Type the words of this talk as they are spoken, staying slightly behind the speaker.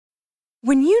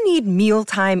When you need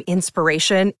mealtime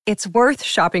inspiration, it's worth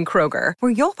shopping Kroger,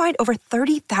 where you'll find over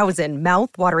 30,000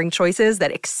 mouth-watering choices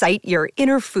that excite your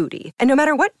inner foodie. And no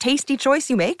matter what tasty choice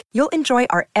you make, you'll enjoy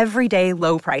our everyday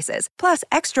low prices, plus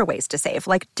extra ways to save,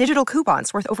 like digital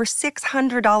coupons worth over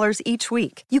 $600 each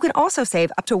week. You can also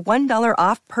save up to $1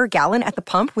 off per gallon at the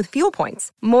pump with fuel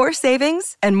points. More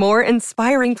savings and more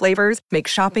inspiring flavors make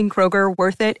shopping Kroger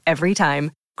worth it every time.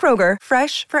 Kroger,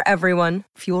 fresh for everyone.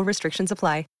 Fuel restrictions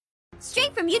apply.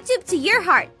 Straight from YouTube to your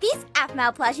heart, these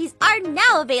AFMAO plushies are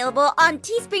now available on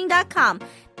teespring.com.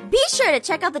 Be sure to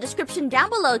check out the description down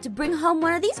below to bring home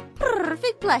one of these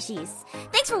perfect plushies.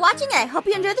 Thanks for watching, and I hope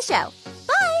you enjoy the show.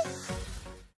 Bye!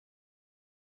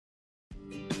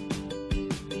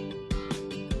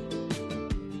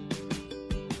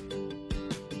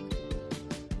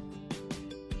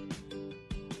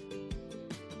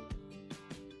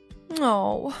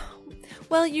 Oh,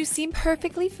 well, you seem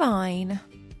perfectly fine.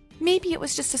 Maybe it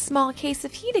was just a small case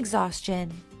of heat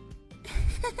exhaustion.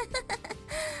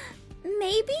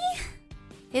 Maybe?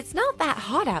 It's not that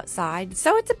hot outside,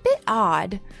 so it's a bit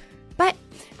odd. But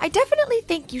I definitely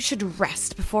think you should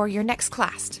rest before your next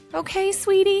class. Okay,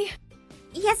 sweetie?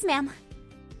 Yes, ma'am.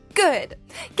 Good.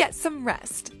 Get some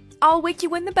rest. I'll wake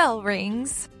you when the bell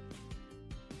rings.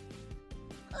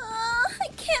 I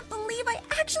can't believe I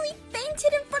actually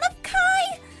fainted in front of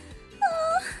Kai.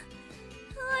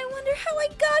 I wonder how I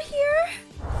got here.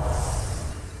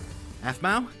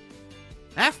 AFMAO?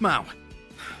 AFMAO!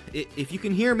 If you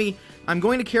can hear me, I'm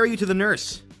going to carry you to the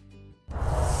nurse. Why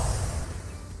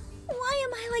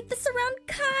am I like this around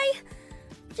Kai?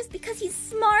 Just because he's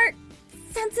smart,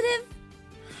 sensitive,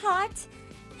 hot,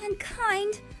 and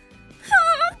kind.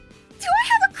 Do I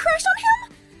have a crush on him?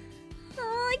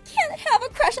 I can't have a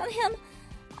crush on him.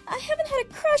 I haven't had a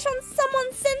crush on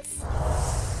someone since...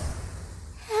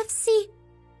 FC...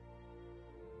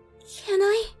 Can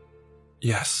I?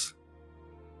 Yes.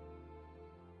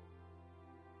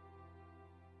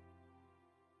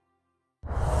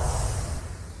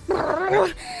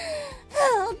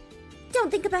 Oh, don't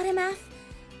think about him, Af.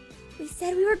 We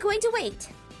said we were going to wait.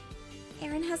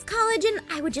 Aaron has college and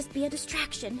I would just be a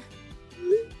distraction.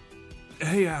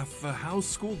 Hey, Af, how's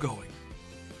school going?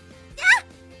 Ah!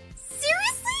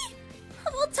 Seriously?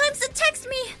 Of all times to text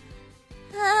me.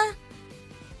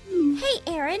 Hey,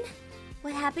 Aaron.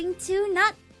 What happened to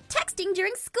not texting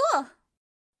during school?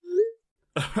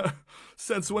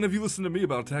 Since when have you listened to me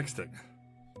about texting?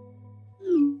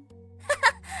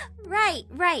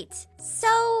 Right.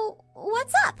 So,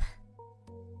 what's up?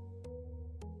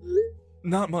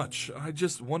 Not much. I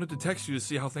just wanted to text you to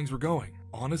see how things were going.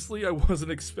 Honestly, I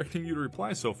wasn't expecting you to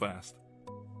reply so fast.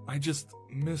 I just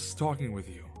miss talking with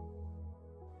you.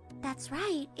 That's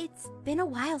right. It's been a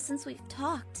while since we've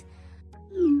talked.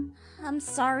 I'm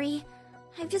sorry.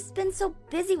 I've just been so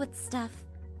busy with stuff.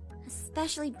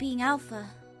 Especially being Alpha.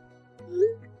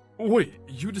 Wait,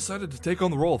 you decided to take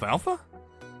on the role of Alpha?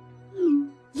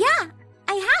 Yeah,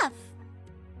 I have.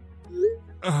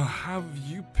 Have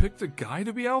you picked a guy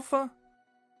to be Alpha?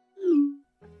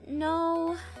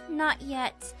 No, not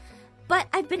yet. But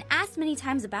I've been asked many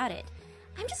times about it.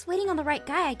 I'm just waiting on the right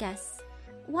guy, I guess.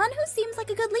 One who seems like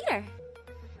a good leader.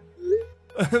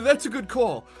 That's a good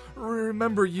call.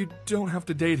 Remember, you don't have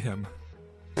to date him.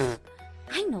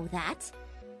 I know that.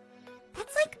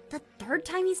 That's like the third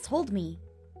time he's told me.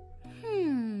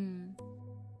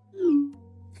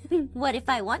 What if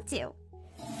I want to?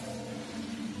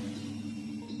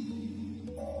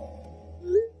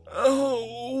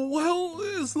 Oh, well,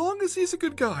 as long as he's a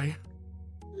good guy.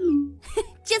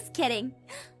 Just kidding.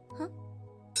 Huh?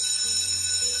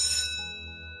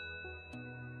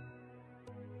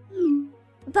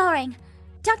 Bell rang.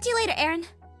 Talk to you later, Aaron.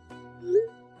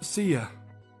 See ya.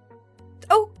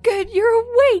 Oh, good, you're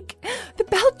awake. The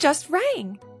bell just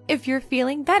rang. If you're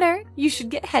feeling better, you should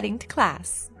get heading to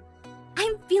class.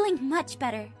 I'm feeling much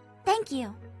better. Thank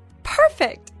you.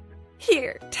 Perfect.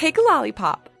 Here, take a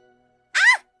lollipop.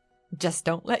 Ah! Just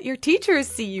don't let your teachers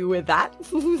see you with that.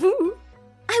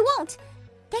 I won't.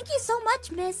 Thank you so much,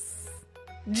 Miss...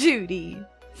 Judy.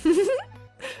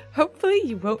 Hopefully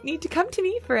you won't need to come to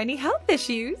me for any health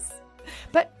issues.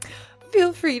 But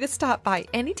feel free to stop by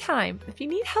anytime if you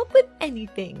need help with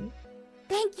anything.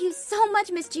 Thank you so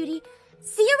much, Miss Judy.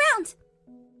 See you around.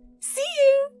 See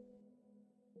you.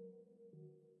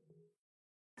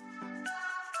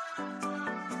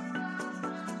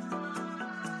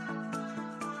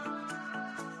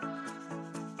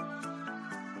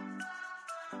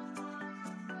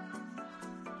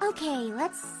 Okay,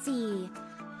 let's see.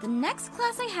 The next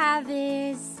class I have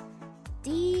is...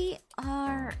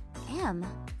 DRM.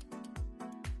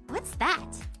 What's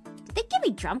that? Did they give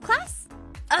me drum class?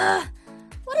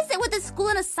 What is it with this school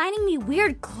and assigning me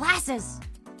weird classes?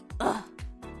 Ugh.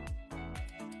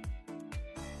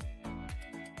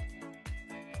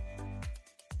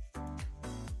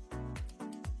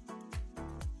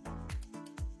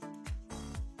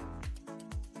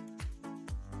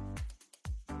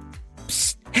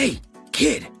 Psst, hey,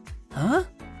 kid. Huh?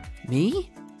 Me?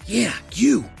 Yeah,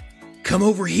 you. Come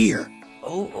over here.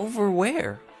 Oh, over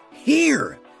where?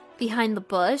 Here. Behind the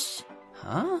bush?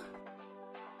 Huh?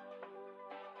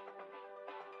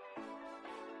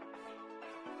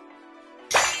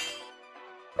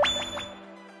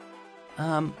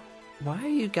 Why are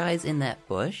you guys in that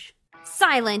bush?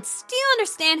 Silence. Do you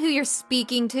understand who you're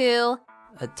speaking to?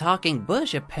 A talking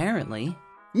bush, apparently.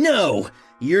 No,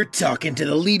 you're talking to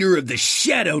the leader of the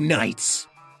Shadow Knights.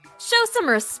 Show some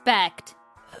respect.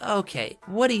 Okay,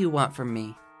 what do you want from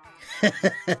me?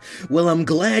 Well, I'm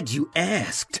glad you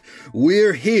asked.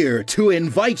 We're here to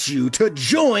invite you to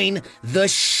join the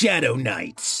Shadow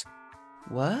Knights.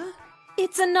 What?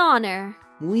 It's an honor.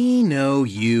 We know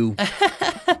you.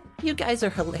 You guys are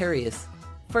hilarious.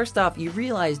 First off, you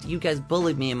realized you guys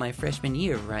bullied me in my freshman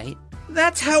year, right?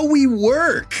 That's how we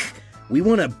work. We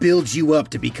want to build you up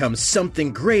to become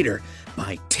something greater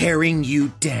by tearing you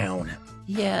down.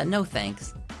 Yeah, no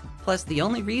thanks. Plus, the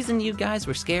only reason you guys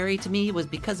were scary to me was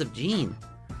because of Gene.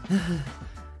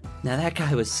 Now that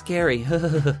guy was scary.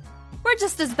 We're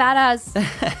just as bad as...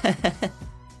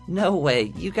 No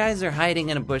way, you guys are hiding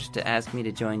in a bush to ask me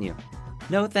to join you.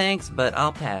 No thanks, but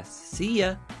I'll pass. See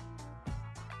ya.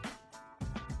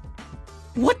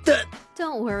 What the?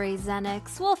 Don't worry,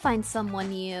 Xenix. We'll find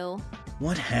someone new.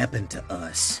 What happened to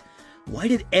us? Why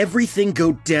did everything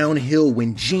go downhill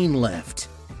when Jean left?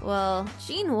 Well,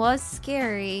 Gene was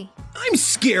scary. I'm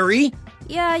scary!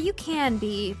 Yeah, you can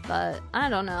be, but I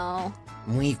don't know.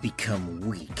 We've become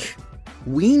weak.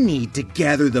 We need to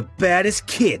gather the baddest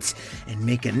kids and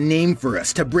make a name for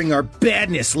us to bring our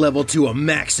badness level to a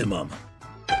maximum.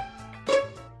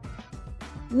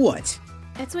 What?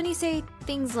 It's when you say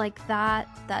things like that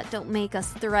don't make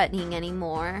us threatening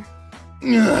anymore.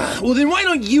 Ugh, well then why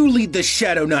don't you lead the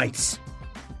Shadow Knights?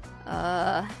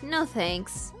 No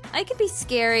thanks. I could be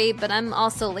scary, but I'm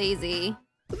also lazy.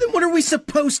 Well, then what are we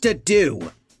supposed to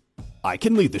do? I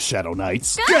can lead the Shadow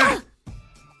Knights. Ah!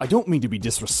 I don't mean to be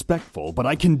disrespectful, but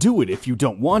I can do it if you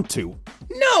don't want to.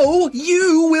 No,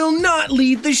 you will not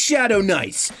lead the Shadow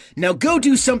Knights. Now go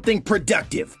do something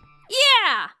productive.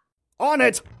 Yeah! On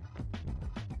it!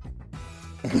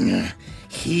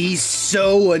 He's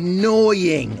so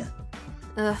annoying.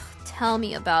 Ugh, tell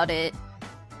me about it.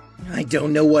 I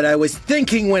don't know what I was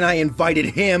thinking when I invited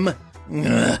him.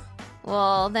 Ugh.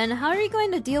 Well, then how are you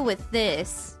going to deal with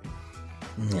this?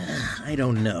 I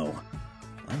don't know.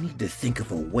 I need to think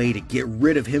of a way to get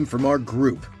rid of him from our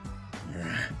group.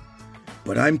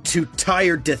 But I'm too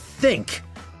tired to think.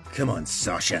 Come on,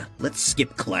 Sasha, let's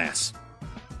skip class.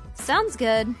 Sounds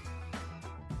good.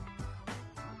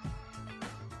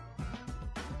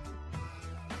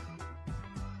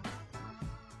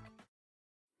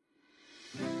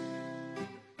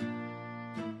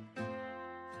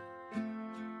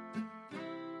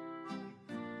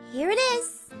 Here it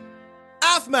is.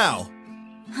 Aphmau!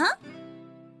 Huh?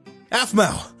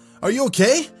 Aphmau, are you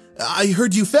okay? I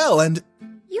heard you fell and...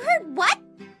 You heard what?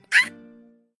 Ah!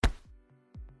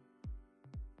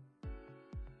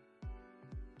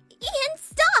 Ian,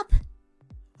 stop!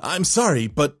 I'm sorry,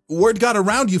 but word got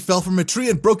around you fell from a tree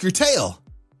and broke your tail.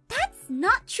 That's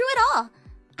not true at all.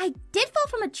 I did fall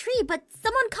from a tree, but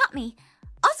someone caught me.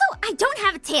 Also, I don't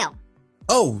have a tail.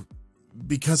 Oh,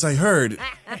 because I heard...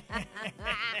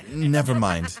 Never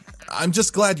mind. I'm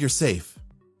just glad you're safe.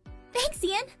 Thanks,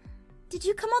 Ian. Did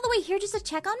you come all the way here just to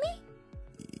check on me?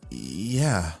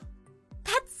 Yeah.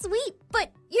 That's sweet,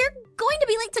 but you're going to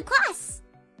be late to class.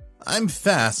 I'm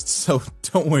fast, so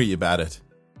don't worry about it.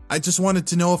 I just wanted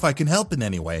to know if I can help in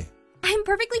any way. I'm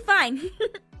perfectly fine. You're gonna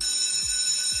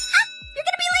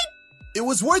be late! It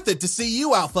was worth it to see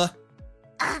you, Alpha.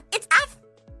 It's F.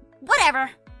 Whatever.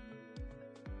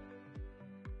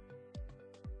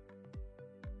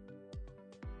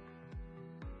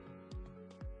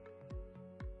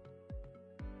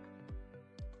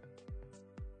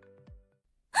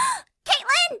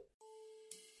 Caitlin!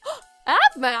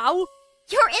 Aphmau?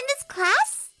 You're in this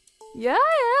class? Yeah, I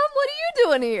am. What are you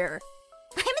doing here?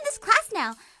 I'm in this class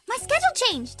now. My schedule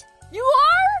changed. You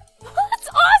are? That's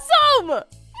awesome!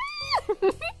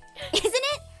 Isn't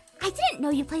it? I didn't know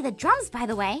you play the drums, by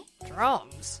the way.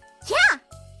 Drums? Yeah!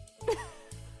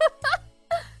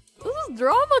 This is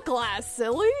drama class,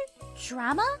 silly.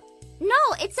 Drama? No,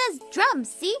 it says drums,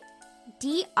 see?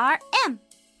 DRM.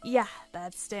 Yeah,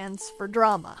 that stands for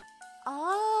drama.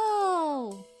 Oh.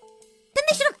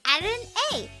 get an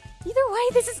A. Either way,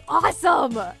 this is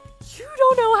awesome! You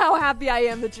don't know how happy I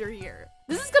am that you're here.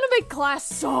 This is gonna make class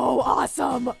so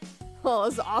awesome! Well,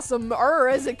 as awesome-er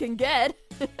as it can get.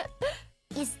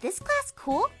 Is this class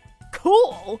cool?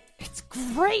 Cool? It's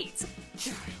great!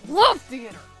 I love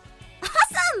theater!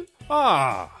 Awesome!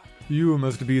 Ah, you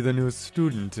must be the new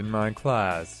student in my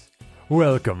class.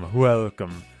 Welcome,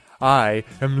 welcome. I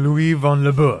am Louis von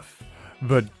Leboeuf,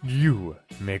 but you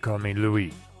may call me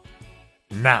Louis.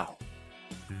 Now,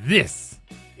 this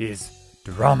is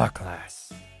drama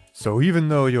class. So even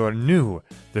though you're new,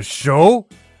 the show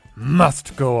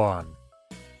must go on.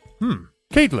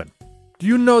 Caitlin, do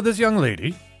you know this young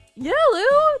lady? Yeah,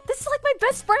 Lou! This is like my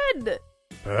best friend!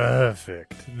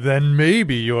 Perfect. Then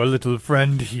maybe your little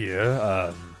friend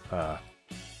here,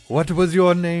 what was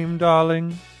your name,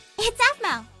 darling? It's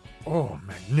Aphmau. Oh,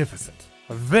 magnificent.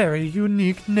 A very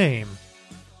unique name.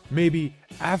 Maybe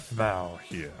Aphmau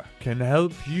here can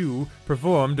help you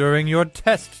perform during your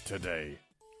test today.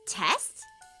 Test?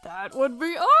 That would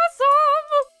be awesome!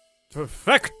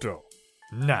 Perfecto.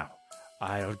 Now,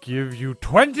 I'll give you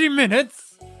 20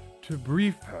 minutes to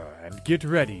brief her and get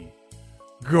ready.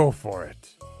 Go for it.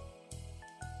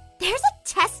 There's a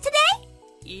test today?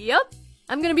 Yep.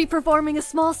 I'm gonna be performing a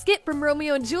small skit from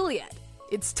Romeo and Juliet.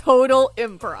 It's total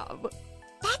improv.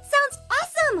 That sounds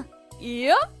awesome!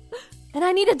 Yep. And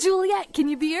I need a Juliet. Can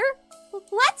you be her?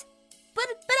 What? But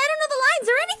I don't know the lines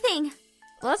or anything.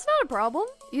 Well, that's not a problem.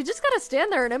 You just gotta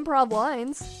stand there and improv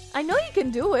lines. I know you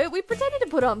can do it. We pretended to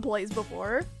put on plays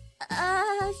before.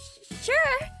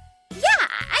 Sure. Yeah,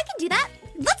 I can do that.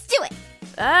 Let's do it.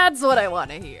 That's what I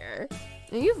want to hear.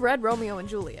 Now, you've read Romeo and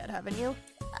Juliet, haven't you?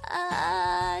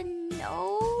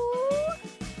 No.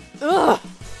 Ugh,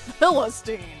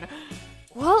 Philistine.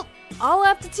 Well, I'll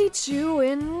have to teach you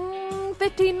in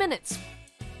 15 minutes.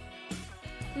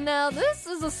 Now, this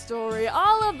is a story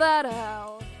all about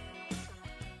how...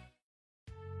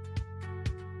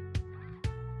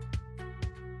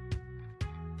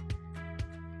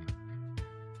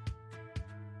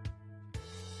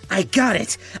 I got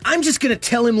it! I'm just gonna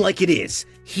tell him like it is.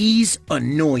 He's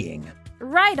annoying.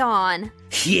 Right on.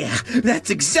 Yeah, that's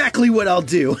exactly what I'll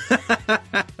do.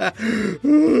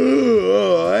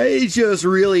 I just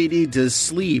really need to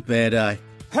sleep and,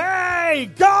 Hey,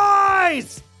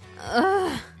 guys!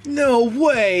 No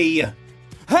way!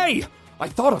 Hey, I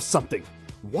thought of something.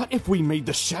 What if we made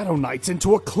the Shadow Knights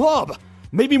into a club?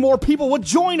 Maybe more people would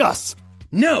join us.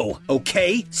 No,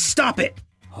 okay? Stop it!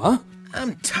 Huh?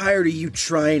 I'm tired of you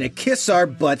trying to kiss our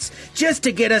butts just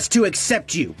to get us to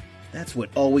accept you. That's what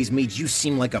always made you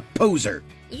seem like a poser.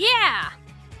 Yeah.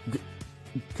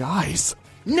 Guys.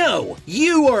 No,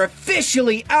 you are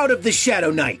officially out of the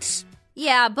Shadow Knights.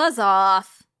 Yeah, buzz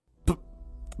off.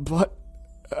 But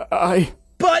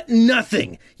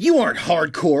nothing. You aren't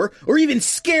hardcore or even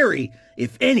scary.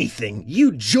 If anything,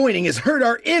 you joining has hurt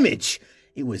our image.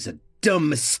 It was a dumb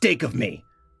mistake of me.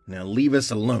 Now leave us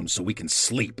alone so we can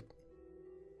sleep.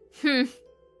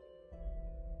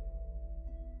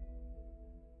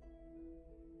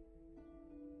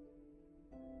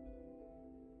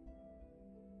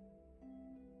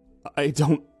 I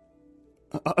don't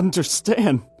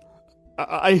understand.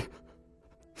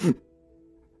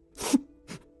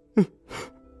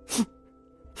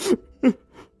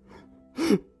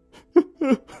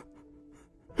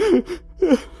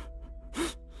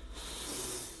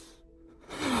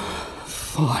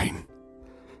 Fine.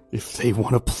 If they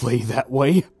want to play that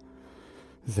way,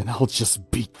 then I'll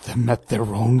just beat them at their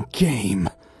own game.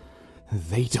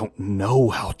 They don't know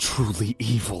how truly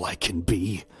evil I can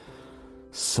be,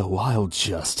 so I'll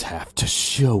just have to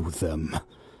show them.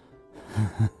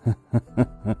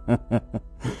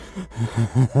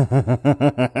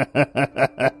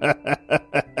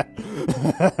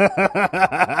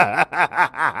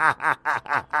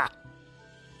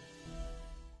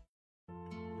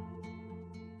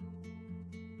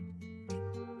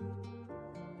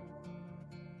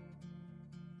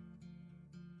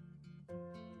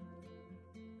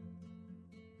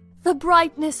 The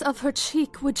brightness of her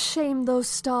cheek would shame those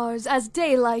stars as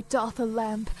daylight doth a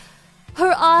lamp.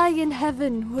 Her eye in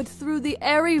heaven would through the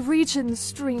airy regions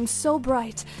stream so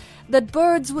bright that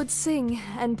birds would sing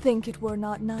and think it were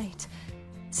not night.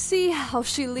 See how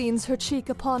she leans her cheek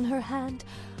upon her hand.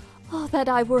 Oh, that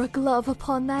I were a glove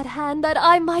upon that hand, that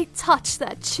I might touch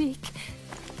that cheek.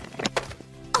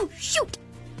 Oh, shoot!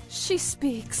 She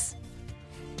speaks.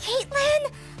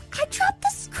 Caitlin, I dropped the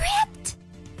script.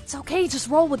 It's okay, just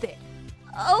roll with it.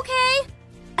 Okay.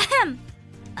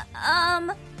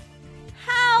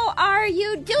 How are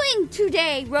you doing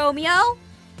today, Romeo?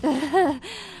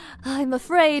 I'm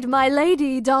afraid my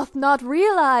lady doth not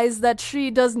realize that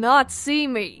she does not see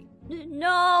me.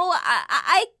 No,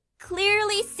 I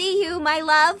clearly see you, my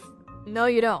love. No,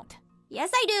 you don't. Yes,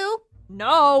 I do.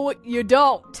 No, you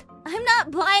don't. I'm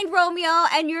not blind, Romeo,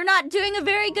 and you're not doing a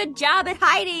very good job at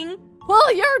hiding.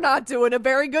 Well, you're not doing a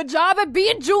very good job at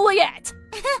being Juliet.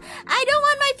 I don't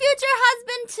want my future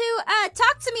husband to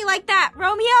talk to me like that,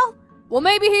 Romeo. Well,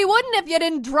 maybe he wouldn't if you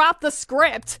didn't drop the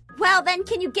script. Well, then,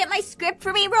 can you get my script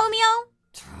for me, Romeo?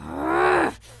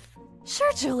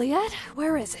 Sure, Juliet.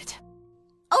 Where is it?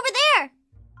 Over there.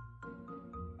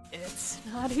 It's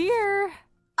not here.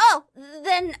 Oh,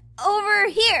 then over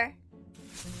here.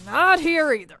 Not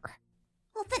here either.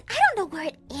 Well, then I don't know where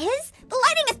it is. The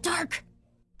lighting is dark.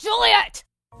 Juliet!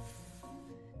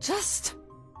 Just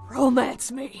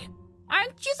romance me.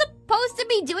 Aren't you supposed to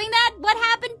be doing that? What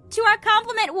happened to our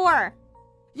compliment war?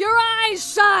 Your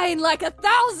eyes shine like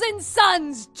 1,000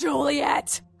 suns,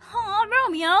 Juliet. Oh,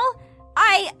 Romeo.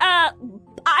 I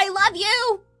love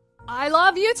you. I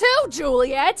love you too,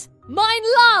 Juliet. Mine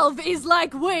love is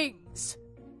like wings.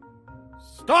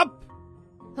 Stop!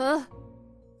 Huh?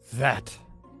 That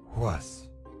was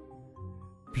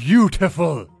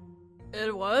beautiful.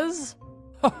 It was?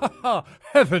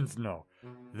 Heavens no.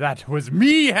 That was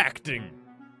me acting.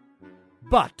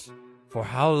 But for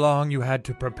how long you had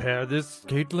to prepare this,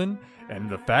 Caitlin, and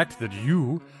the fact that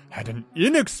you had an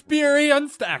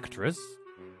inexperienced actress,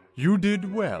 you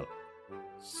did well.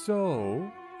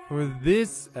 So, for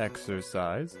this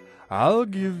exercise, I'll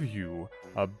give you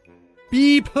a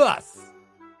B+,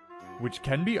 which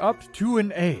can be upped to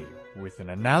an A with an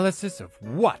analysis of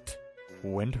what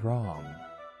went wrong.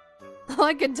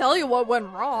 I can tell you what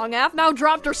went wrong. Aphmau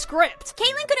dropped her script.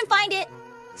 Caitlin couldn't find it.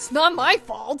 It's not my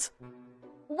fault.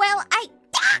 Well,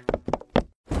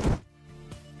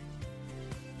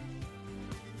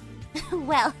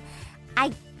 Well,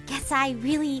 I guess I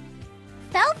really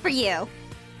fell for you.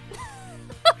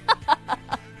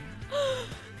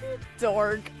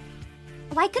 Dork.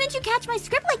 Why couldn't you catch my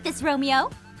script like this, Romeo?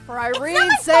 For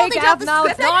Irene's sake, Aphmau,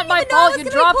 it's not my fault you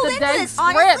dropped the dang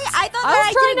script. Honestly, I thought that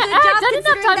I did a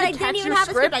good job considering that I didn't even have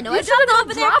a script. I know I dropped it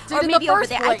over there, or maybe over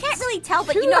there. I can't really tell,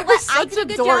 but you know what? I did a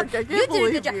good job. You did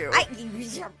a good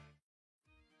job.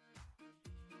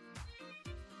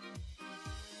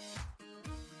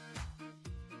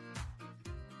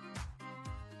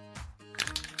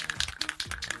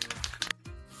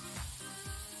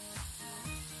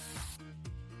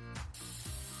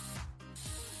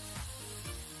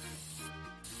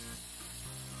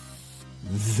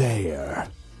 There.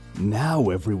 Now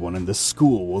everyone in the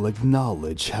school will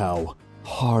acknowledge how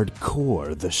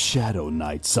hardcore the Shadow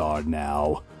Knights are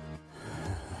now.